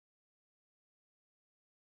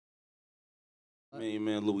Hey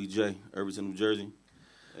man, Louie J, Irvington, New Jersey.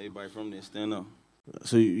 Everybody from there, stand up.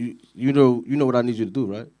 So you know what I need you to do,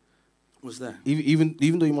 right? What's that? Even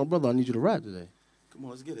though you're my brother, I need you to rap today. Come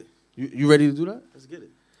on, let's get it. You ready to do that? Let's get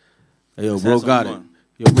it. Hey, yo, bro, got it.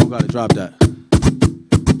 Yo, bro, got it. Drop that.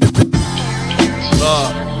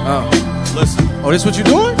 Listen. Oh, this what you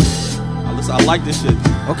doing? Listen, I like this shit.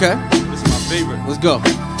 Okay. This is my favorite. Let's go.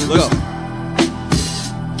 Listen.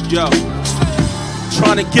 Yo.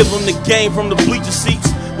 Trying to give them the game from the bleacher seats,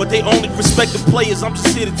 but they only respect the players. I'm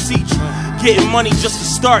just here to teach. Getting money just to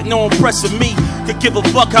start, no impressing me. Could give a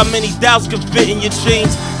fuck how many thousands can fit in your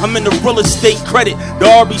jeans. I'm in the real estate credit, the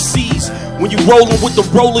RBCs. When you rolling with the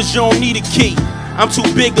rollers, you don't need a key. I'm too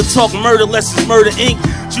big to talk murder less it's Murder Inc.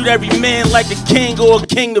 Shoot every man like a king or a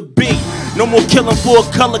king to be. No more killing for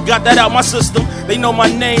a color, got that out my system. They know my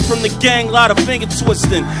name from the gang, lot of finger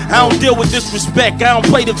twisting. I don't deal with disrespect, I don't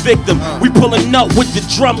play the victim. We pulling up with the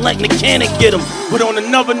drum, letting the cannon get them. But on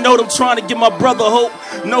another note, I'm trying to give my brother hope.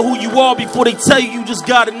 Know who you are before they tell you, you just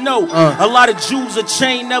gotta know. A lot of Jews are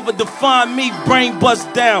chained, never define me. Brain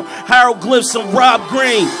bust down, hieroglyphs and Rob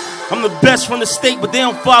Green. I'm the best from the state, but they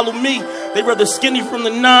don't follow me. They rather skinny from the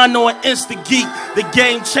 9 or an Insta geek. The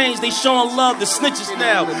game changed, they showing love to snitches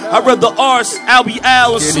now. I rather arse, Albie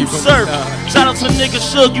Al, and Sue Surf. Shout out to nigga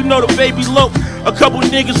Shug, you know the baby lope. A couple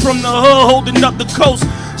niggas from the hood holding up the coast.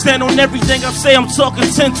 Stand on everything I say, I'm talking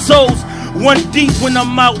 10 toes. One deep when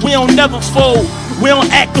I'm out, we don't never fold. We don't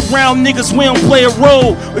act around niggas, we don't play a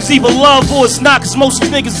role. It's either love or it's not, cause most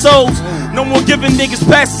niggas souls. No more giving niggas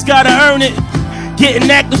passes, gotta earn it.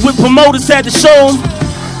 Getting active with promoters, had to show them.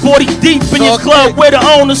 40 deep in your club, we're the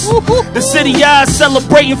owners. The city eyes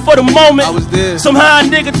celebrating for the moment. I was there. Somehow a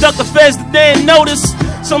nigga duck the feds that they ain't notice.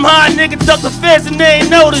 Somehow a nigga duck the feds and they ain't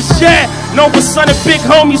notice. Yeah, known for son of big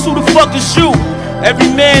homies, who the fuck is you? Every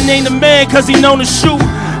man ain't a man cause he known to shoot.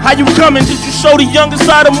 How you coming? Did you show the youngest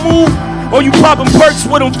how to move? Or you popping perks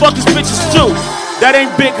with them fuckers bitches too? That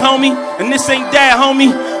ain't big homie, and this ain't that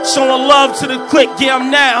homie. Showing love to the clique, yeah,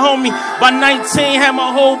 I'm that homie. By 19, had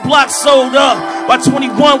my whole block sold up. By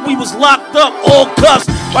 21, we was locked up, all cuffs.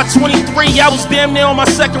 By 23, I was damn near on my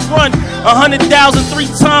second run. 100,000 3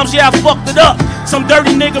 times, yeah, I fucked it up. Some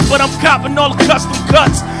dirty nigga, but I'm copping all the custom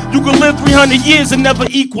cuts. You can live 300 years and never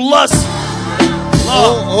equal us.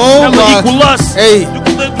 Never equal us. Hey. You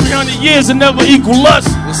can live 300 years and never equal us.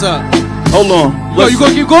 What's up? Hold on. Yo, you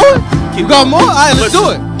gonna keep going? You got more? All right, let's do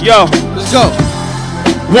it. Yo. Let's go.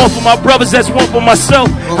 One for my brothers, that's one for myself.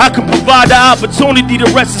 I can provide the opportunity to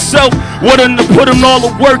rest itself. Wanting to put him all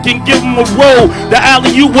to work and give him a roll. The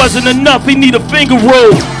alley-oop wasn't enough, he need a finger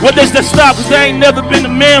roll. What does that stop? Cause I ain't never been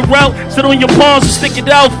a man route. Sit on your palms and stick it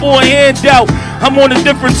out for a handout. I'm on a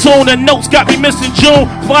different tune, the notes got me missing June.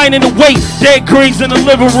 Flying in the weight, dead Creeds in the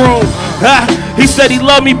living room. He said he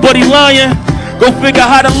loved me, but he lying. Go figure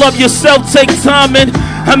how to love yourself, take time and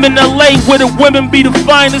I'm in LA where the women be the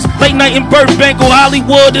finest. Late night in Burbank or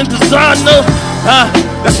Hollywood and designer.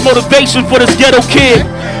 That's motivation for this ghetto kid.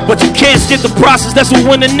 But you can't skip the process, that's what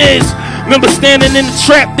winning is. Remember standing in the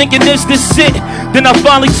trap thinking this it. Then I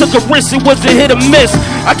finally took a risk, it was a hit or miss.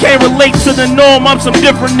 I can't relate to the norm, I'm some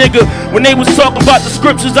different nigga. When they was talking about the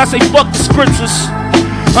scriptures, I say fuck the scriptures.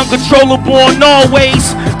 Uncontrollable in all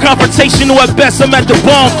ways. Confrontational at best, I'm at the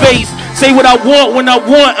bomb phase. Say what I want when I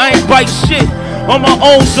want, I ain't bite shit. On my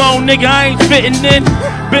own zone, nigga, I ain't fitting in.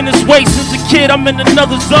 Been this way since a kid, I'm in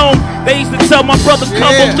another zone. They used to tell my brother,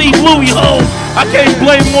 come and leave Louie home. I can't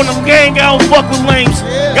blame him on the gang, I don't fuck with lames.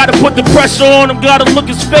 Gotta put the pressure on him, gotta look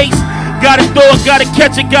his face. Gotta throw it, gotta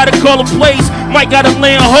catch it, gotta call a place. Might gotta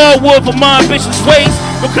lay in hardwood for my ambitious ways.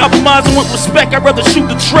 No compromising with respect, I'd rather shoot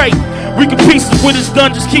the tray. We can pieces with his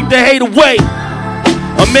gun, just keep the hate away.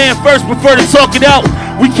 A man first prefer to talk it out.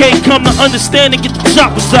 We can't come to understand and get the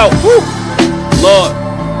choppers out. Woo. Lord.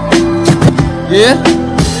 Yeah?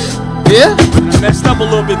 Yeah? I messed up a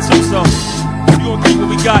little bit too, so you gonna keep what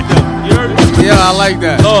we got though. You heard it? Yeah, I like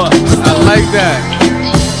that. Lord. I like that.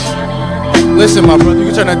 Listen, my brother, you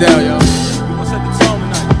can turn that down, yo. We gonna set the tone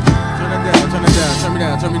tonight. Turn that down, turn it down, turn me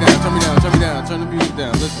down, turn me down, turn me down, turn me down, turn the music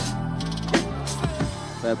down. Listen.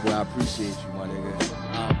 Fat boy, I appreciate you, my nigga.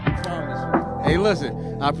 I promise. Hey,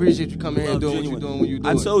 listen, I appreciate you coming here and doing what you're doing when you do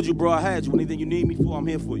it. I told you, bro, I had you. Anything you need me for, I'm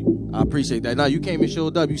here for you. I appreciate that. Now, you came and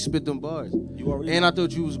showed up. You spit them bars. You already and I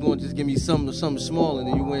thought you was going to just give me something small, and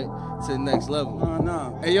then you went to the next level.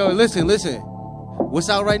 Nah. Hey, yo, listen. What's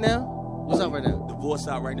out right now? What's out right now? Divorce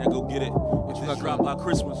out right now. Go get it. It's just dropped by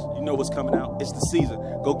Christmas. You know what's coming out. It's the season.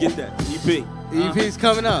 Go get that. EP. EP's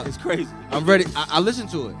coming out. It's crazy. I'm ready. I listened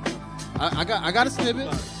to it. I got a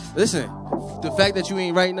snippet. Listen, the fact that you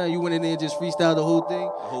ain't right now, you went in there and just freestyled the whole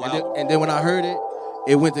thing, and then when I heard it,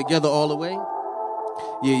 it went together all the way.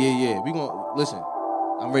 Yeah. We gonna listen.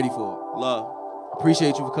 I'm ready for it. Love.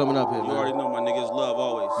 Appreciate you for coming up here, You man. already know my nigga is love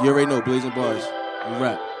always. You already know, Blazing Bars. We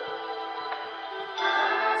rap.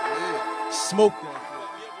 Smoke that.